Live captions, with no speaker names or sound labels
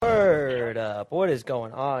Word up. What is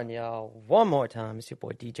going on, y'all? One more time, it's your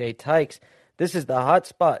boy DJ Tykes. This is the hot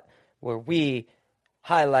spot where we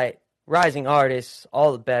highlight rising artists,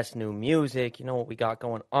 all the best new music. You know what we got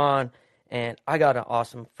going on. And I got an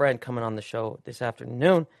awesome friend coming on the show this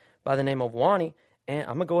afternoon by the name of Wani. And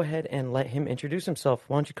I'm going to go ahead and let him introduce himself.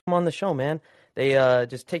 Why don't you come on the show, man? They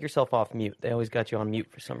just take yourself off mute. They always got you on mute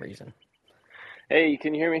for some reason. Hey,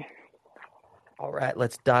 can you hear me? All right,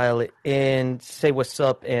 let's dial it in. Say what's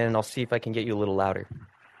up, and I'll see if I can get you a little louder.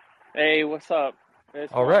 Hey, what's up?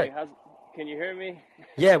 It's All Wani. right. Can you hear me?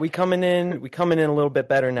 Yeah, we coming in a little bit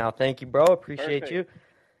better now. Thank you, bro. Appreciate Perfect. you.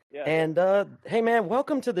 Yeah. And hey, man,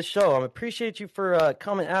 welcome to the show. I appreciate you for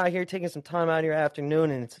coming out here, taking some time out of your afternoon,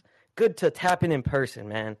 and it's good to tap in person,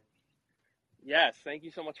 man. Yes, thank you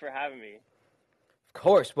so much for having me. Of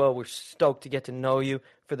course. Well, we're stoked to get to know you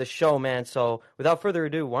for the show, man. So without further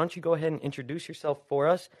ado, why don't you go ahead and introduce yourself for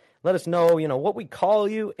us? Let us know, what we call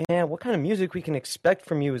you and what kind of music we can expect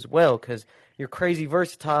from you as well, because you're crazy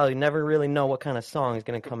versatile. You never really know what kind of song is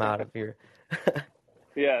going to come out of here.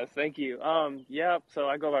 Yeah, thank you. So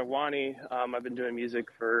I go by Wani. I've been doing music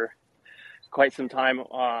for quite some time,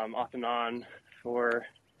 off and on for,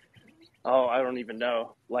 I don't even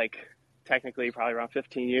know, technically probably around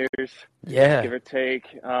 15 years, Yeah. give or take.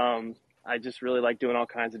 I just really like doing all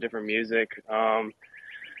kinds of different music.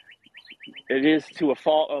 It is to a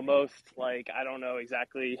fault almost, I don't know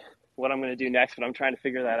exactly what I'm going to do next, but I'm trying to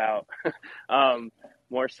figure that out.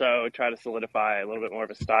 More so try to solidify a little bit more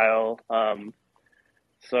of a style.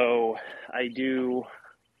 So I do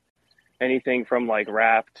anything from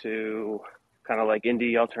rap to kind of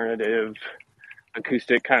indie alternative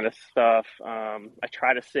acoustic kind of stuff. I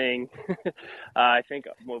try to sing. I think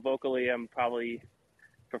vocally I'm probably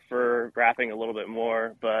prefer rapping a little bit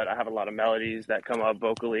more, but I have a lot of melodies that come up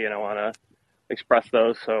vocally and I want to express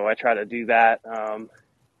those, so I try to do that.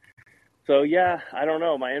 So yeah, I don't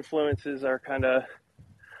know, my influences are kind of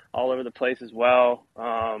all over the place as well.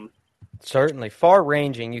 Certainly far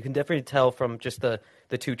ranging. You can definitely tell from just the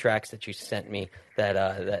two tracks that you sent me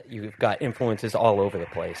that you've got influences all over the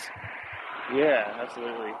place. Yeah,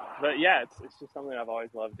 absolutely. But yeah, it's just something I've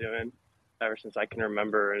always loved doing ever since I can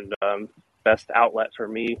remember, and best outlet for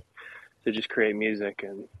me to just create music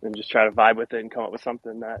and just try to vibe with it and come up with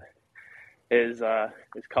something that is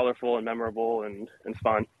colorful and memorable and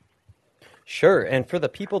fun. Sure. And for the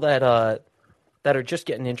people that are just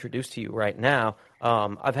getting introduced to you right now,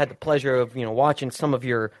 I've had the pleasure of watching some of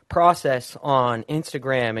your process on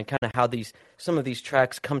Instagram and kind of how some of these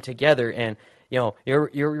tracks come together. And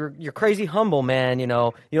you're crazy humble, man. You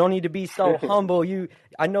don't need to be so humble.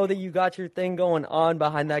 I know that you got your thing going on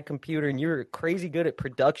behind that computer, and you're crazy good at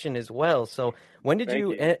production as well. So when did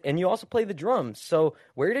you? And you also play the drums. So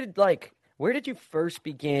where did you first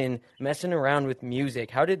begin messing around with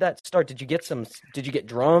music? How did that start? Did you get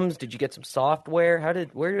drums? Did you get some software?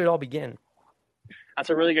 Where did it all begin? That's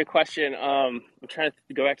a really good question. I'm trying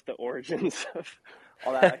to go back to the origins of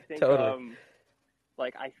all that. I think Totally.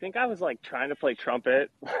 I think I was trying to play trumpet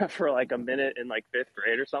for a minute in 5th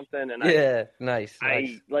grade or something, and nice.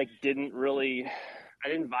 I didn't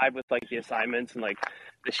vibe with the assignments and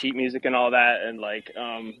the sheet music and all that, and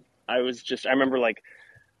I remember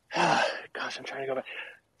gosh, I'm trying to go back.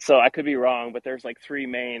 So I could be wrong, but there's three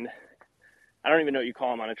main, I don't even know what you call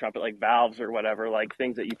them on a trumpet, valves or whatever,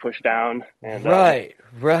 things that you push down. And right.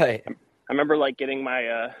 I remember getting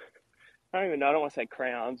my I don't even know, I don't want to say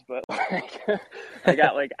crayons, but I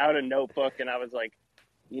got out a notebook, and I was I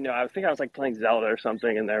think I was playing Zelda or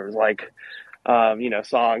something, and there was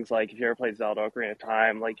songs if you ever played Zelda Ocarina of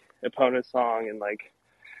Time, Epona's song,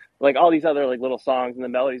 and all these other little songs, and the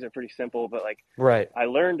melodies are pretty simple, but right. I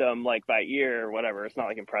learned them by ear or whatever. It's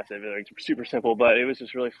not impressive, they're super simple, but it was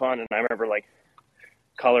just really fun. And I remember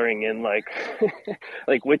coloring in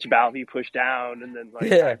which valve you push down, and then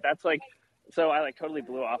that's so I totally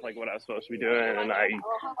blew off what I was supposed to be doing. And I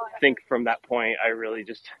think from that point I really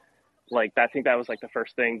just I think that was the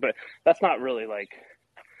first thing, but that's not really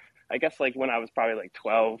I guess when I was probably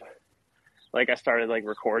 12, I started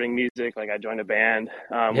recording music. I joined a band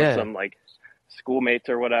with some schoolmates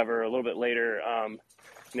or whatever a little bit later, and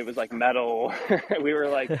it was metal. We were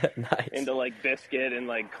nice. into Biscuit and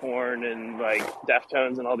Korn and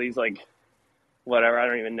Deftones and all these whatever, I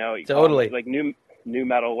don't even know what you totally call them, new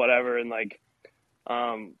metal, whatever. And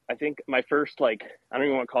I think my first I don't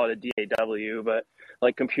even want to call it a DAW, but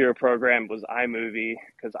computer program was iMovie,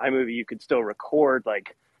 because iMovie you could still record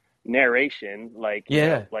narration,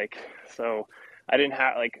 so I didn't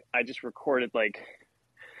have I just recorded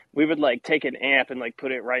we would like take an amp and like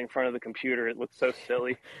put it right in front of the computer. It looked so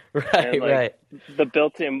silly, and Right, like right. the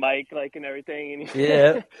built-in mic, like and everything,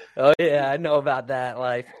 Yeah. and Oh yeah, I know about that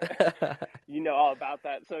life. you know all about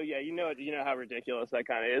that. So yeah, you know how ridiculous that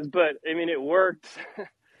kind of is. But I mean, it worked.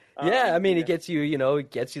 Yeah, I mean, You it know, gets you,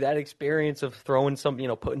 it gets you that experience of throwing some,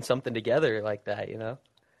 putting something together like that.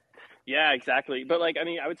 yeah, exactly. But like, I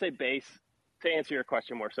mean, I would say bass. To answer your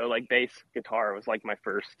question more so, like bass guitar was like my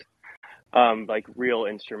first like real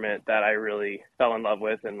instrument that I really fell in love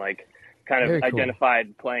with and like kind of Very cool.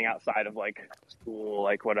 identified playing outside of like school,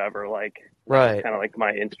 like whatever, like that was Right. kind of like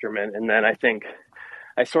my instrument. And then I think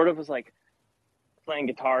I sort of was like playing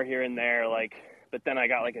guitar here and there, like, but then I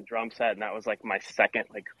got like a drum set and that was like my second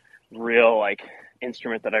like real like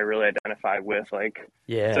instrument that I really identified with. Like, so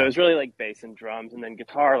it Yeah. was really like bass and drums and then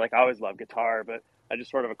guitar. Like I always loved guitar, but I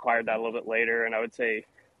just sort of acquired that a little bit later. And I would say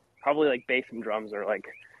probably like bass and drums are like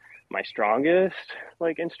my strongest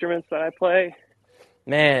like instruments that I play.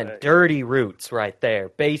 Man, But dirty roots right there.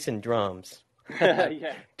 Bass and drums.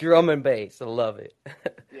 yeah, Drum and bass. I love it.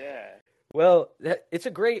 yeah, Well, it's a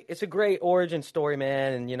great origin story,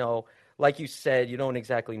 man. And like you said, you don't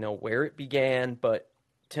exactly know where it began, but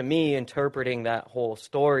to me, interpreting that whole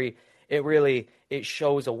story, it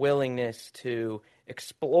shows a willingness to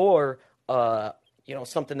explore,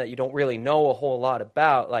 something that you don't really know a whole lot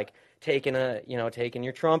about, like taking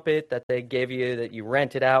your trumpet that they gave you that you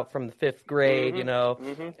rented out from the fifth grade, mhm,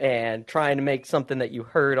 mhm, and trying to make something that you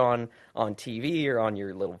heard on TV or on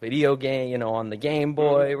your little video game, on the Game mhm,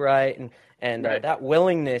 Boy, right? And right, that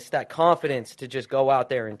willingness, that confidence to just go out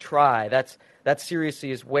there and try. That seriously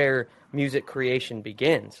is where music creation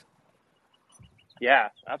begins. yeah,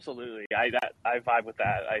 absolutely. I vibe with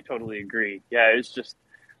that. I totally agree. Yeah, it's just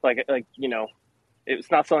like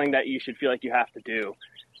it's not something that you should feel like you have to do.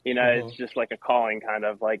 Hmm. It's just like a calling, kind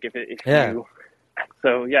of like if Yeah. you.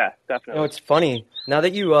 So yeah, definitely. It's funny now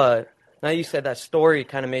that you said that story,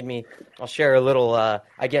 kind of made me. I'll share a little.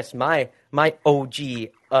 I guess my OG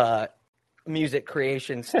music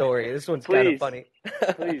creation story. This one's kind of Please, funny.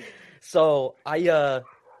 please. So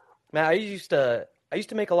man, I used to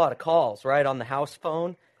make a lot of calls, right, on the house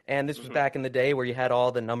phone, and this was Mhm, back in the day where you had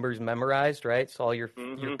all the numbers memorized, right? So all your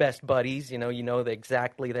mhm. best buddies,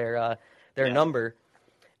 exactly their Yeah. number.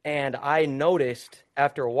 And I noticed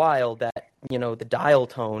after a while that, the dial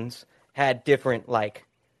tones had different, like,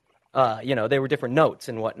 they were different notes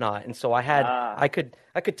and whatnot. And so Ah. I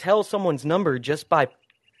could tell someone's number just by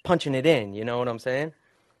punching it in. You know what I'm saying?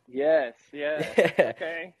 Yes. Yeah.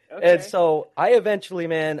 Okay. And Okay. so I eventually,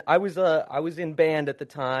 man, I was in band at the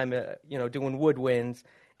time, doing woodwinds,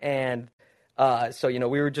 and so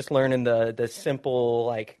we were just learning the simple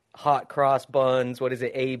like hot cross buns. What is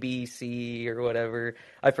it, A B C or whatever?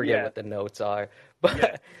 I forget Yeah. what the notes are,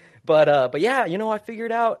 Yeah. but yeah, I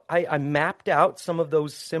figured out I mapped out some of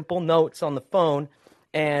those simple notes on the phone,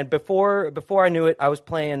 and before I knew it, I was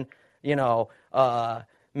playing, you know.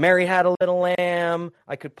 Mary Had a Little Lamb.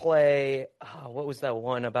 I could play. What was that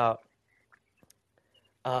one about?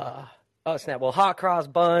 Uh, oh snap! Well, hot cross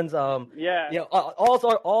buns. Yeah.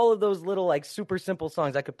 All of those little like super simple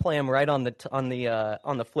songs. I could play them right on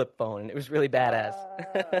the flip phone. It was really badass.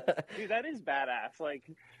 Dude, that is badass. Like,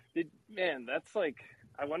 man, that's like.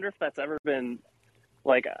 I wonder if that's ever been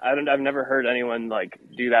like. I don't. I've never heard anyone like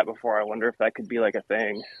do that before. I wonder if that could be like a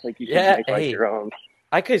thing. Like, you could Yeah. make like Hey, your own.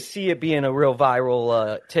 I could see it being a real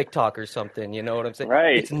viral TikTok or something. You know what I'm saying?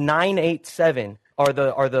 Right. It's 987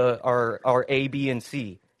 are A, B, and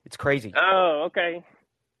C. It's crazy. Oh, okay.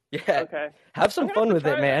 Yeah. Okay. Have I'm some gonna have fun to with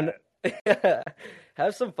it, try man. that.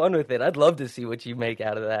 Have some fun with it. I'd love to see what you make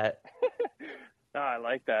out of that. Oh, I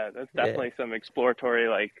like that. That's Yeah. definitely some exploratory,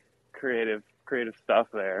 like creative stuff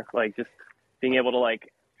there. Like just being able to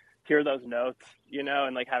like hear those notes,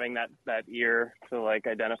 and like having that ear to like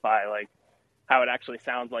identify like how it actually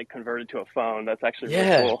sounds like converted to a phone. That's actually really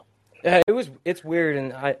Yeah. cool. Yeah, it's weird,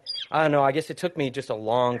 and I don't know, I guess it took me just a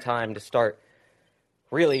long time to start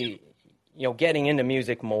really, getting into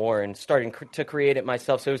music more and starting to create it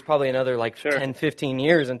myself. So it was probably another like Sure. 10, 15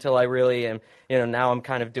 years until I really am, now I'm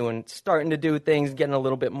kind of starting to do things, getting a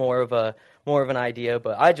little bit more of an idea.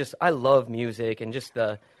 But I love music, and just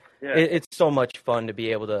Yeah. it's so much fun to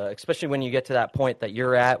be able to, especially when you get to that point that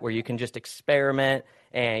you're at where you can just experiment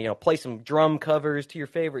and, play some drum covers to your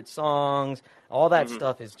favorite songs. All that Hmm.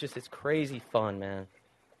 stuff it's crazy fun, man.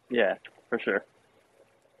 Yeah, for sure.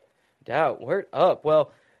 Doubt. Word up.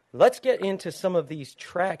 Well, let's get into some of these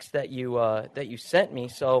tracks that you sent me.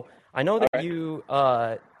 So I know All that right.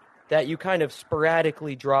 you kind of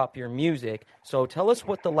sporadically drop your music. So tell us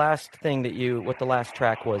what the last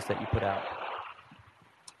track was that you put out.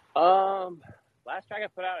 Um, last track I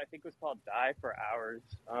put out, I think, was called "Die for Hours."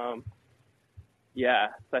 Yeah,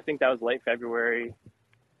 so I think that was late February.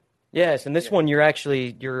 Yes, and this one you're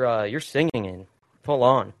singing in full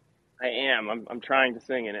on. I am. I'm trying to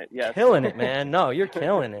sing in it. Yes. Killing it, man. No, you're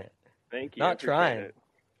killing it. Thank you. Not trying. It.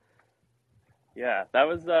 Yeah, that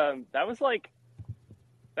was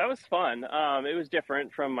fun. It was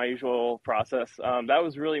different from my usual process. That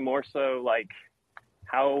was really more so like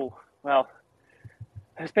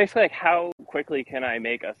it's basically like how quickly can I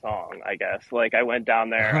make a song, I guess. Like I went down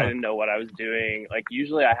there, I didn't know what I was doing. Like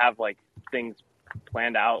usually I have like things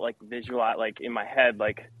planned out, like visual, like in my head.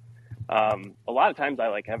 Like a lot of times I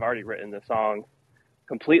like have already written the song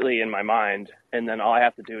completely in my mind, and then all I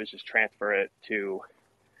have to do is just transfer it to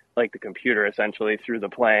like the computer essentially through the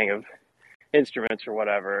playing of instruments or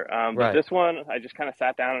whatever. But this one, I just kind of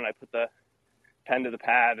sat down and I put the pen to the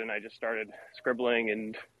pad and I just started scribbling,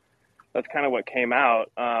 and that's kind of what came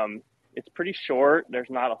out. It's pretty short. There's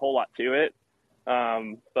not a whole lot to it.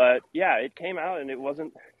 But yeah, it came out, and it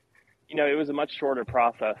wasn't, it was a much shorter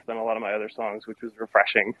process than a lot of my other songs, which was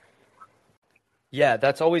refreshing. Yeah,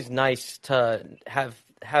 that's always nice to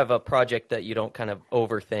have a project that you don't kind of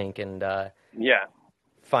overthink and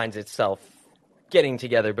finds itself getting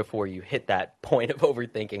together before you hit that point of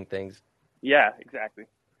overthinking things. Yeah, exactly.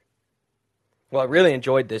 Well, I really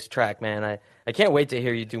enjoyed this track, man. I can't wait to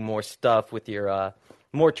hear you do more stuff with your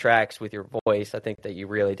more tracks with your voice. I think that you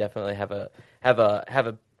really definitely have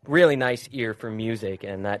a really nice ear for music,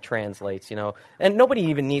 and that translates, And nobody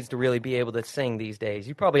even needs to really be able to sing these days.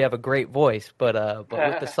 You probably have a great voice, but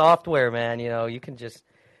with the software, man, you can just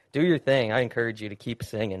do your thing. I encourage you to keep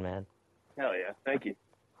singing, man. Hell yeah. Thank you.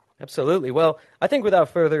 Absolutely. Well, I think without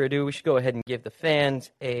further ado, we should go ahead and give the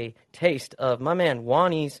fans a taste of my man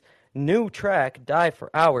Wani's new track, Die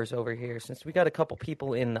for Hours, over here. Since we got a couple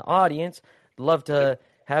people in the audience, I'd love to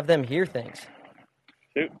have them hear things.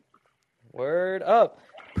 Shoot. Word up.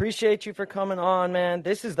 Appreciate you for coming on, man.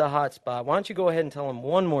 This is the hot spot. Why don't you go ahead and tell them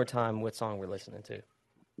one more time what song we're listening to?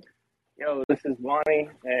 Yo, this is Wani,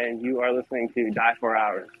 and you are listening to Die for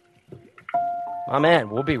Hours. My man,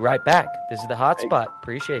 we'll be right back. This is the hot spot.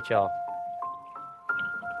 Appreciate y'all.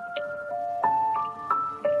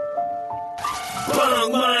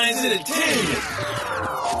 Wrong Minds Entertainment.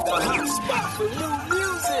 The hot spot for new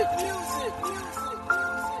music.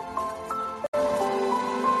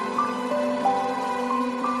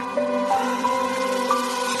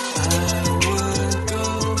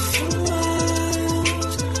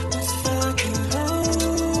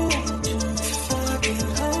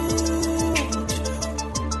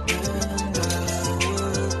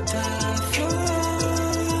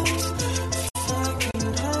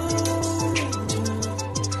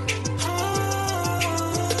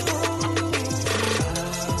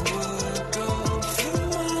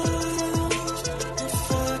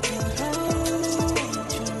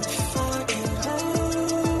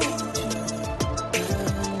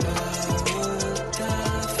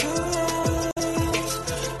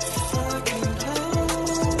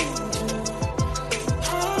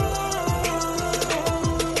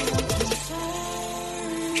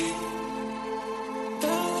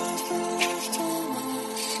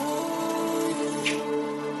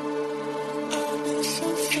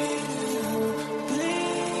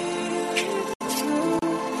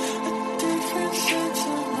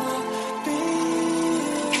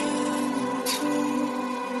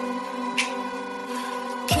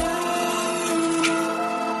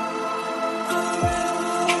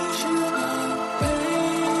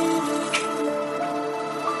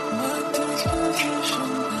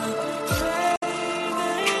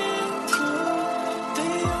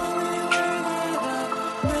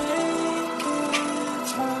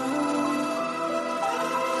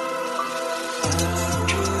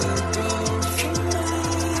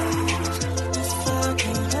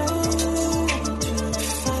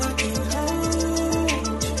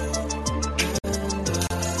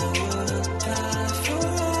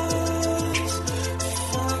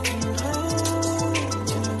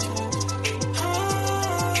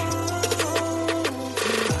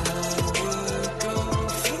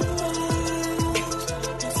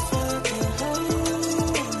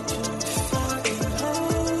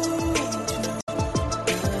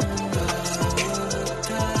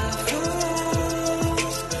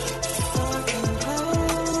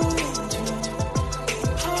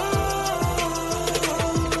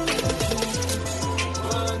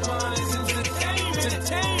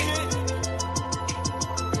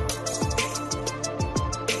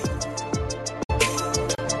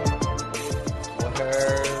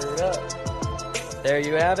 There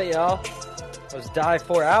you have it, y'all. It was Die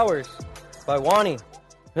for Hours by Wani.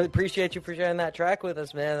 Really appreciate you for sharing that track with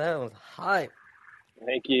us, man. That was hype.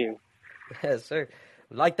 Thank you. Yes, sir.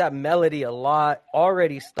 Like that melody a lot.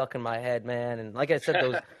 Already stuck in my head, man. And like I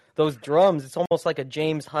said, those drums, it's almost like a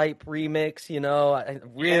James Hype remix, you know. I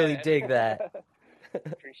really Yeah. dig that.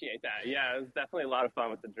 Appreciate that. Yeah, it was definitely a lot of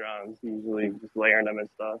fun with the drums. Usually just layering them and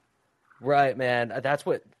stuff. Right, man. That's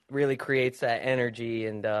what really creates that energy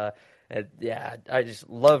and yeah, I just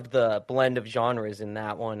loved the blend of genres in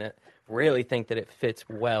that one. I really think that it fits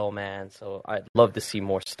well, man. So I'd love to see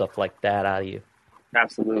more stuff like that out of you.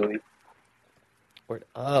 Absolutely. Word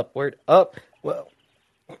up, word up. Well,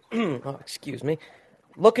 oh, excuse me.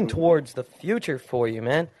 Looking towards the future for you,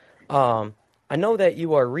 man. I know that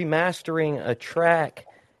you are remastering a track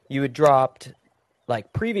you had dropped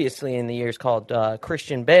like previously in the years called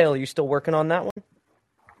Christian Bale. Are you still working on that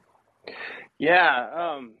one?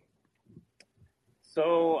 Yeah.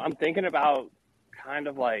 So I'm thinking about kind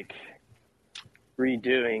of like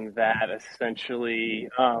redoing that essentially.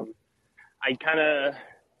 I kind of,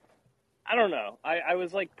 I don't know. I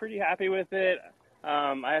was like pretty happy with it.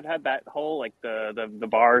 I had that whole like the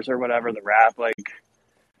bars or whatever, the rap, like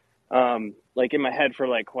in my head for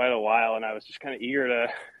like quite a while, and I was just kind of eager to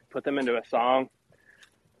put them into a song.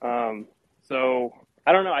 So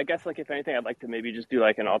I don't know. I guess like if anything, I'd like to maybe just do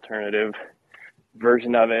like an alternative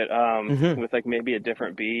version of it, Mm-hmm. with like maybe a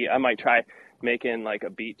different beat. I might try making like a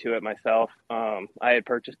beat to it myself. I had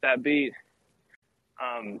purchased that beat,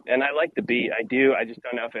 and I like the beat. I do. I just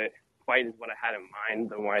don't know if it quite is what I had in mind.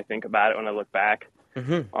 The more I think about it, when I look back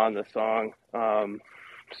Mm-hmm. on the song.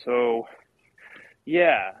 So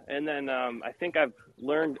yeah, and then I think I've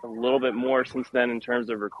learned a little bit more since then in terms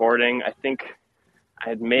of recording. I think I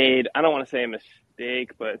had made, I don't want to say a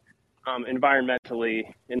mistake, but environmentally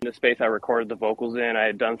in the space I recorded the vocals in, I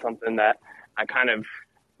had done something that I kind of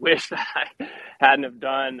wish that I hadn't have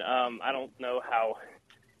done. I don't know how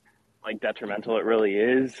like detrimental it really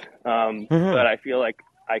is, Mm-hmm. but I feel like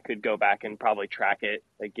I could go back and probably track it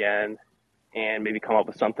again and maybe come up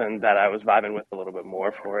with something that I was vibing with a little bit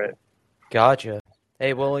more for it. Gotcha.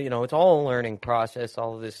 Hey, well, it's all a learning process,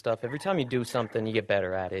 all of this stuff. Every time you do something, you get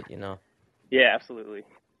better at it, you know. Yeah, absolutely.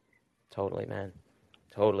 Totally, man.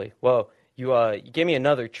 Totally. Well, you gave me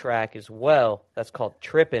another track as well. That's called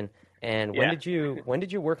Trippin'. And when Yeah. did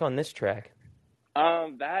you work on this track?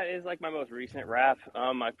 That is like my most recent rap.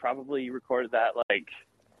 I probably recorded that like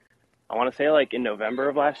I want to say like in November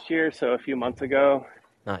of last year, so a few months ago.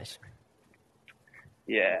 Nice.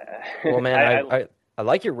 Yeah. Well, man, I I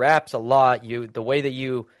like your raps a lot. The way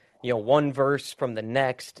that one verse from the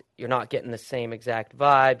next, you're not getting the same exact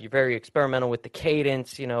vibe. You're very experimental with the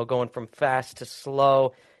cadence, going from fast to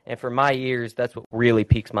slow. And for my ears, that's what really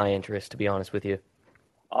piques my interest, to be honest with you.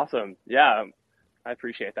 Awesome. Yeah, I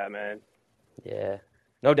appreciate that, man. Yeah,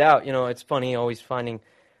 no doubt. It's funny always finding,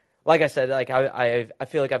 like I said, like I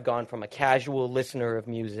feel like I've gone from a casual listener of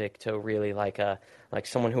music to really like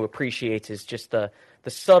someone who appreciates is just the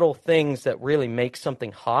subtle things that really make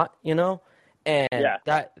something hot, and Yeah.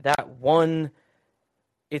 that one.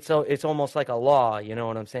 It's almost like a law, you know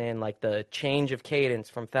what I'm saying? Like the change of cadence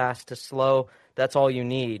from fast to slow, that's all you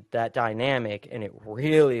need, that dynamic, and it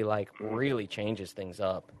really really changes things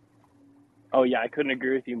up. Oh yeah, I couldn't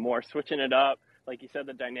agree with you more. Switching it up, like you said,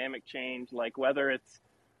 the dynamic change, like whether it's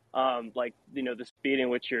like the speed in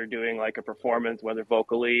which you're doing like a performance, whether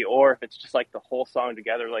vocally or if it's just like the whole song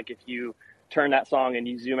together. Like if you turn that song and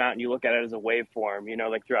you zoom out and you look at it as a waveform,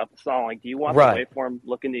 like throughout the song, like do you want the Right. waveform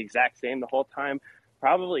looking the exact same the whole time?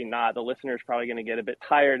 Probably not. The listener is probably going to get a bit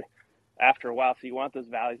tired after a while, so you want those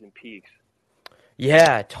valleys and peaks.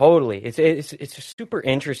 Yeah, totally. It's super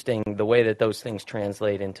interesting the way that those things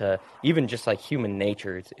translate into even just like human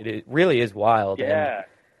nature. It really is wild. And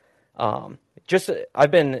Yeah, just I've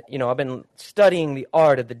been studying the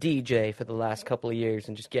art of the DJ for the last couple of years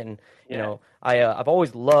and just getting yeah, I've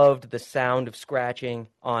always loved the sound of scratching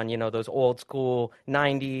on those old school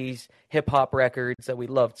 '90s hip hop records that we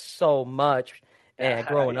loved so much and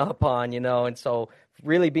growing yeah. up on, and so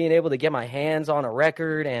really being able to get my hands on a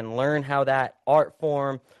record and learn how that art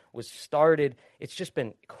form was started, it's just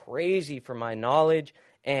been crazy for my knowledge.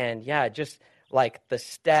 And yeah, just like the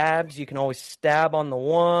stabs, you can always stab on the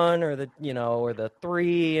one or the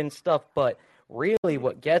three and stuff, but really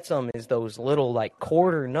what gets them is those little like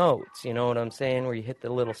quarter notes, you know what I'm saying, where you hit the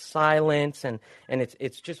little silence, and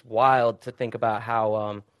it's just wild to think about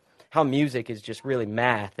how music is just really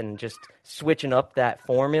math, and just switching up that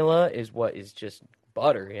formula is what is just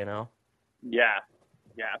butter. Yeah,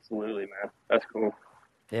 yeah, absolutely, man. That's cool.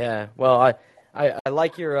 Yeah, well, I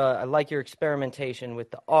like your experimentation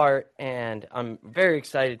with the art, and I'm very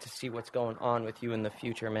excited to see what's going on with you in the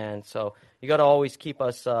future, man. So you got to always keep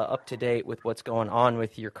us up to date with what's going on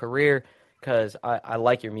with your career, because I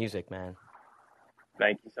like your music, man.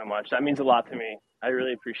 Thank you so much. That means a lot to me. I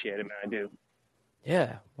really appreciate it, man. I do.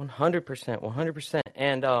 Yeah, 100%, 100%.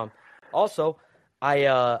 And also,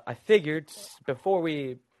 I figured before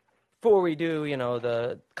we do,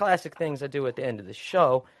 the classic things I do at the end of the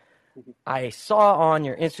show, I saw on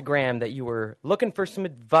your Instagram that you were looking for some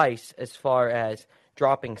advice as far as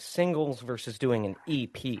dropping singles versus doing an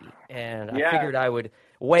EP, and I Yeah, figured I would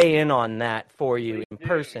weigh in on that for you please in do.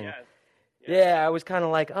 person. Yes, yes. Yeah, I was kind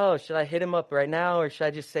of like, oh, should I hit him up right now, or should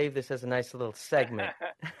I just save this as a nice little segment?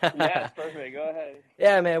 Yes, perfect. Go ahead.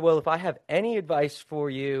 Yeah, man. Well, if I have any advice for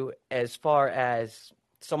you as far as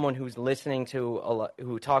someone who's listening to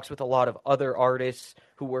who talks with a lot of other artists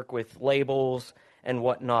who work with labels and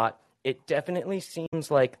whatnot, it definitely seems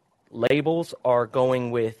like labels are going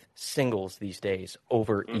with singles these days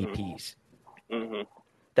over Mhm. EPs. Mhm.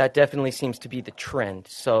 That definitely seems to be the trend.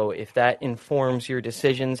 So if that informs your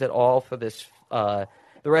decisions at all for this, the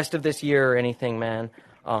rest of this year or anything, man,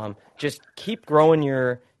 just keep growing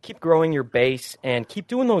your base and keep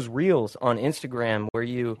doing those reels on Instagram where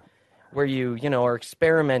you know are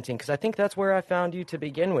experimenting. Because I think that's where I found you to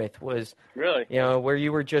begin with was Really? where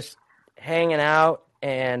you were just hanging out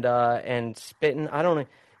and spitting. I don't know.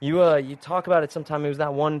 You talk about it sometime. It was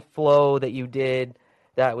that one flow that you did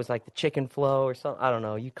that was like the chicken flow or something. I don't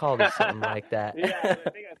know. You called it something like that. Yeah, I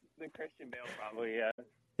think that's the Christian Bale probably.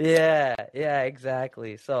 Yeah. Yeah,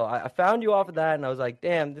 exactly. So I found you off of that, and I was like,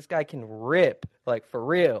 damn, this guy can rip, like for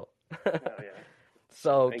real. Oh yeah.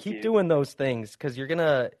 So Thank keep you. doing those things because you're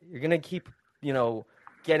gonna keep you know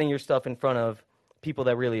getting your stuff in front of people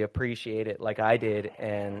that really appreciate it, like I did,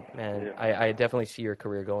 and man, Yeah. I definitely see your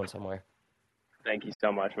career going somewhere. Thank you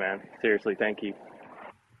so much, man. Seriously, thank you.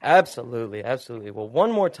 Absolutely, absolutely. Well,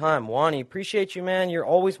 one more time, Wani, appreciate you, man. You're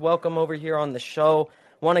always welcome over here on the show.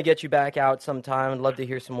 Want to get you back out sometime. I'd love to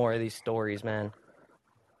hear some more of these stories, man.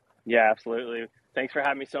 Yeah, absolutely. Thanks for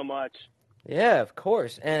having me so much. Yeah, of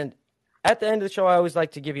course. And at the end of the show, I always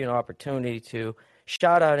like to give you an opportunity to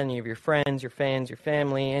shout out any of your friends, your fans, your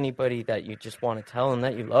family, anybody that you just want to tell them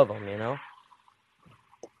that you love them.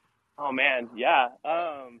 Oh man, yeah.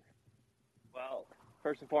 Well,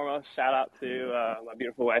 first and foremost, shout out to my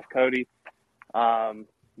beautiful wife Cody,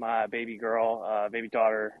 my baby girl, baby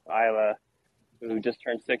daughter Isla, who just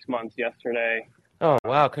turned 6 months yesterday. Oh,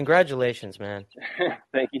 wow. Congratulations, man.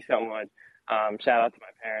 Thank you so much. Shout out to my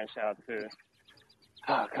parents. Shout out to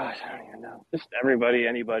oh gosh, I don't even know. Just everybody,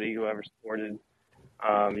 anybody who ever supported,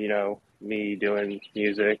 me doing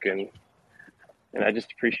music, and I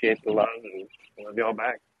just appreciate the love and love y'all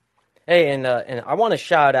back. Hey, and I want to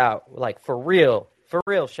shout out, like for real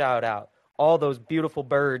shout out all those beautiful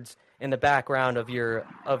birds in the background of your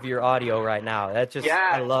audio right now. I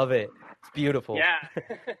Yeah, love it. It's beautiful. yeah.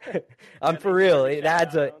 I'm Yeah, for they real. deserve a shout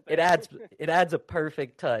out, don't they? It adds a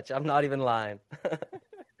perfect touch. I'm not even lying.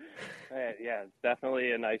 Yeah,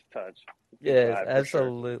 definitely a nice touch. Good Yes, vibe for sure.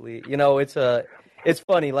 absolutely. It's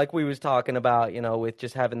funny, like we was talking about, with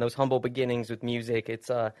just having those humble beginnings with music.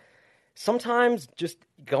 It's sometimes just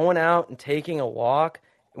going out and taking a walk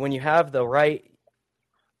when you have the right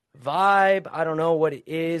vibe. I don't know what it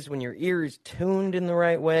is when your ear is tuned in the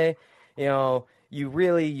right way.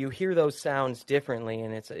 You hear those sounds differently,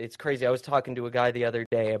 and it's crazy. I was talking to a guy the other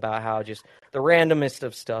day about how just the randomest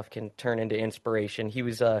of stuff can turn into inspiration. He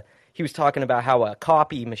was talking about how a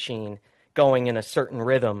copy machine going in a certain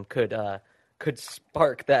rhythm could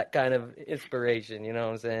spark that kind of inspiration. You know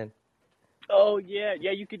what I'm saying? Oh yeah,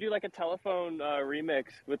 yeah. You could do like a telephone remix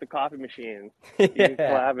with the coffee machine. You could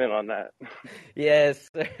Yeah. collab in on that. Yes,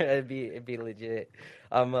 it'd be legit.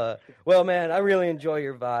 Well, man, I really enjoy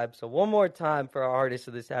your vibe. So one more time for our artist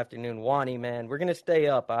of this afternoon, Wani, man, we're gonna stay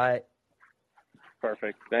up. All right.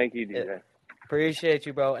 Perfect. Thank you, Yeah, DJ. appreciate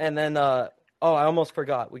you, bro. And then, oh, I almost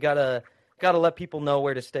forgot. We gotta let people know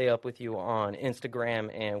where to stay up with you on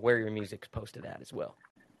Instagram and where your music's posted at as well.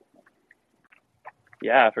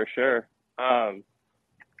 Yeah, for sure.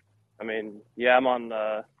 Yeah, I'm on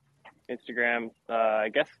Instagram. I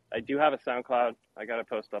guess I do have a SoundCloud. I got to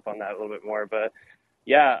post up on that a little bit more. But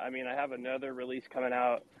yeah, I have another release coming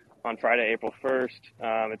out on Friday, April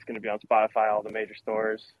 1st. It's going to be on Spotify, all the major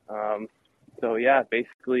stores. So yeah,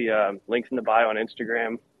 basically links in the bio on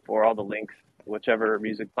Instagram for all the links, whichever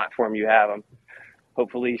music platform you have.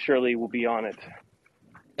 Hopefully, surely will be on it.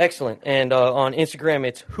 Excellent. And on Instagram,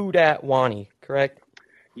 it's Who Dat Wani, correct?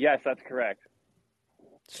 Yes, that's correct.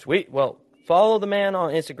 Sweet. Well, follow the man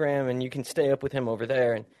on Instagram, and you can stay up with him over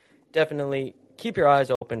there. And definitely keep your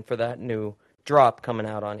eyes open for that new drop coming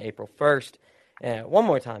out on April 1st. And one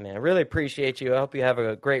more time, man, I really appreciate you. I hope you have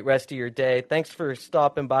a great rest of your day. Thanks for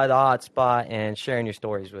stopping by the hot spot and sharing your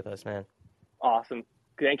stories with us, man. Awesome.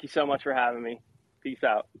 Thank you so much for having me. Peace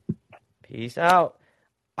out. Peace out.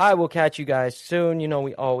 I will catch you guys soon. You know,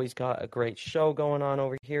 we always got a great show going on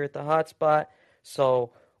over here at the hot spot.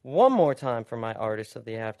 So one more time for my artist of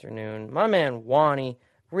the afternoon, my man Wani.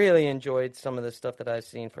 Really enjoyed some of the stuff that I've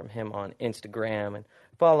seen from him on Instagram and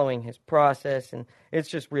following his process, and it's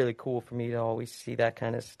just really cool for me to always see that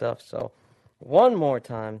kind of stuff. So one more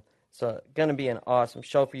time, it's going to be an awesome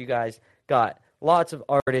show for you guys. Got lots of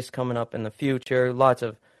artists coming up in the future, lots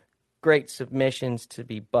of great submissions to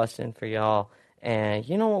be busting for y'all. And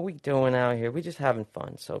you know what we doing out here? We just having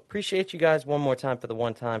fun. So appreciate you guys one more time for the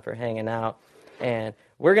one time for hanging out. And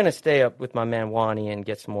we're going to stay up with my man Wani and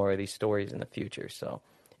get some more of these stories in the future. So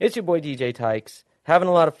it's your boy DJ Tykes, having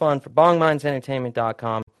a lot of fun for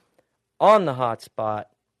BongMindsEntertainment.com on the hot spot.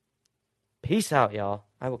 Peace out, y'all.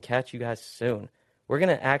 I will catch you guys soon. We're going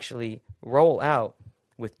to actually roll out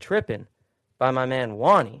with Trippin' by my man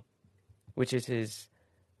Wani, which is his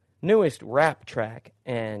newest rap track.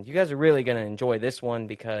 And you guys are really going to enjoy this one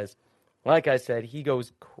because, like I said, he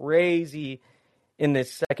goes crazy in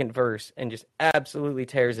this second verse and just absolutely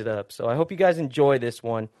tears it up. So I hope you guys enjoy this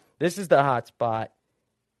one. This is the hot spot.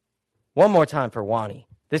 One more time for Wani.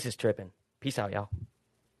 This is Trippin'. Peace out, y'all.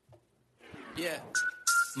 Yeah.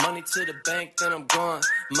 Money to the bank, then I'm gone.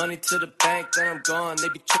 Money to the bank, then I'm gone. They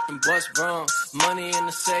be tripping, what's wrong? Money in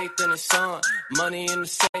the safe, then it's on. Money in the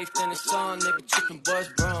safe, then it's on. They be tripping, what's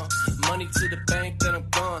wrong? Money to the bank, then I'm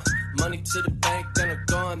gone. Money to the bank, then I'm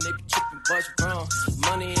gone. They be tripping, what's wrong?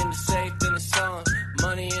 Money in the safe, then it's on.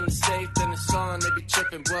 Money in the safe, then it's on. They be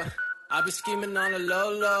tripping, what? I be scheming on a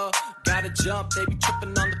low, gotta jump, they be tripping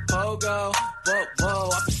on the pogo. Whoa,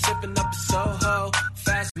 I be sipping up a Soho.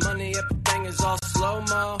 Fast money, everything is all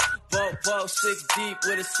slow-mo. Whoa, 6 deep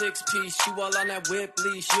with a 6-piece. You all on that whip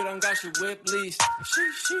leash, you don't got your whip leash.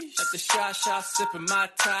 Sheesh. At the shot, sipping my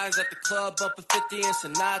ties. At the club, up a 50 in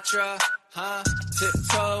Sinatra. Huh?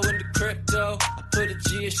 Tiptoe into crypto. I put a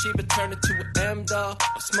G in Sheba, turn it to an M, though.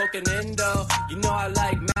 I'm smoking Indo. You know I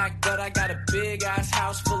like Mac, but I got a big-ass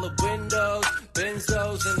house full of windows.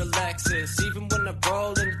 Benzos and a Lexus. Even when I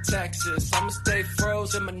roll into Texas, I'ma stay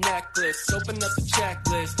froze in my necklace. Open up the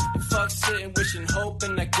checklist. And fuck sitting, wishing,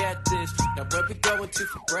 hoping I get this. Now where we going to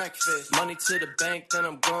for breakfast? Money to the bank, then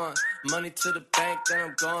I'm gone. Money to the bank, then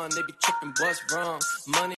I'm gone. They be tripping, what's wrong?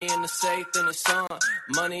 Money in the safe, then it's on.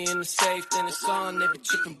 Money in the safe, then it's on. They be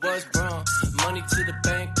tripping, what's wrong? Money to the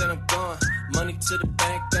bank, then I'm gone. Money to the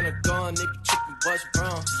bank, then I'm gone. They be tripping, what's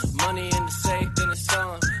wrong? Money in the safe, then it's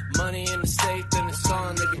on. Money in the safe, then it's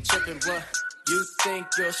on. They be tripping, what? You think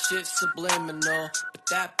your shit's subliminal, but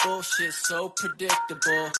that bullshit's so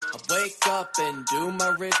predictable. I wake up and do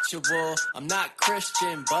my ritual. I'm not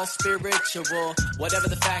Christian, but spiritual. Whatever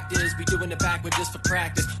the fact is, we doing it backward just for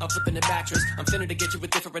practice. I'm flipping the mattress, I'm finna to get you a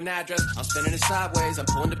different address. I'm spinning it sideways, I'm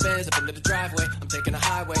pulling the bins up into the driveway. I'm taking a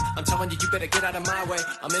highway, I'm telling you, you better get out of my way.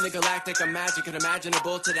 I'm intergalactic, I'm magic,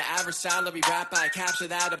 unimaginable to the average salary rapper. I capture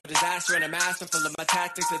that of a disaster and a master full of my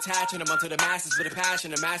tactics, attaching them onto the masses with a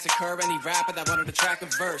passion to massacre any rapper that wanted to track a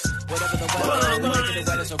verse. Whatever the weather, we making it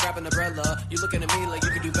wetter, so grab an umbrella. You looking at me like you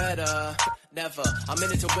can do better. Never, I'm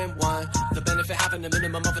in it to win one. The benefit having a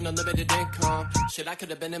minimum of an unlimited income. Shit, I could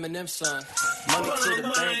have been Eminem's son. Money to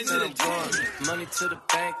the bank, then I'm gone. Money to the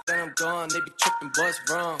bank, then I'm gone. They be tripping, what's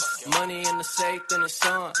wrong? Money in the safe, then it's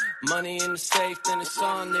on. Money in the safe, then it's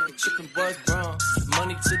on. They be tripping, what's wrong?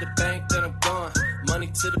 Money to the bank, then I'm gone. Money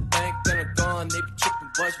to the bank, then I'm gone. They be tripping,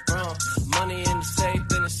 what's wrong? Money in the safe,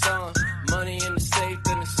 then it's on. Money in the safe,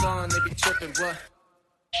 then it's on. They be tripping, what?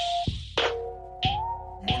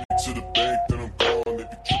 Money to the bank, then I'm gone. They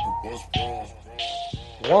be tripping, what's wrong?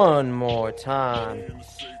 One more time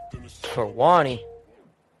for Wani.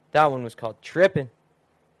 That one was called Trippin'.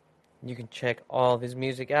 You can check all of his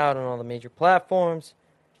music out on all the major platforms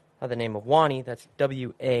by the name of Wani. That's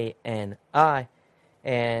W-A-N-I.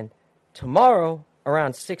 And tomorrow,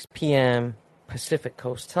 around 6 p.m. Pacific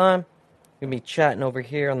Coast time, we'll be chatting over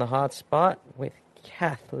here on the hot spot with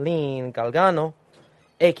Kathleen Galgano,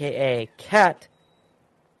 a.k.a. Kat.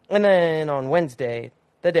 And then on Wednesday,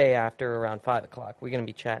 the day after, around 5 o'clock, we're going to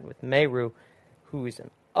be chatting with Meru, who is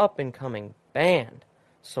an up-and-coming band.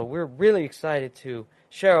 So we're really excited to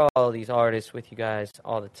share all of these artists with you guys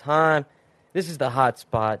all the time. This is the hot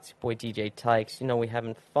spot. It's your boy DJ Tykes. You know, we're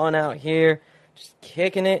having fun out here, just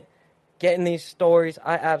kicking it, getting these stories.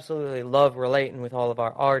 I absolutely love relating with all of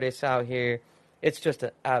our artists out here. It's just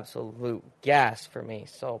an absolute gas for me.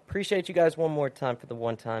 So appreciate you guys one more time for the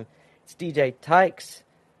one time. It's It's DJ Tykes.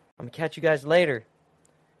 I'm going to catch you guys later.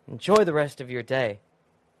 Enjoy the rest of your day.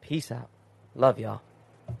 Peace out. Love y'all.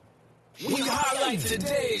 We highlight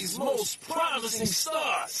today's most promising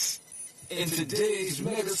stars and today's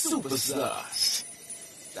mega superstars.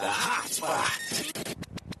 The hot spot.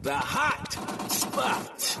 The hot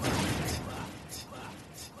spot.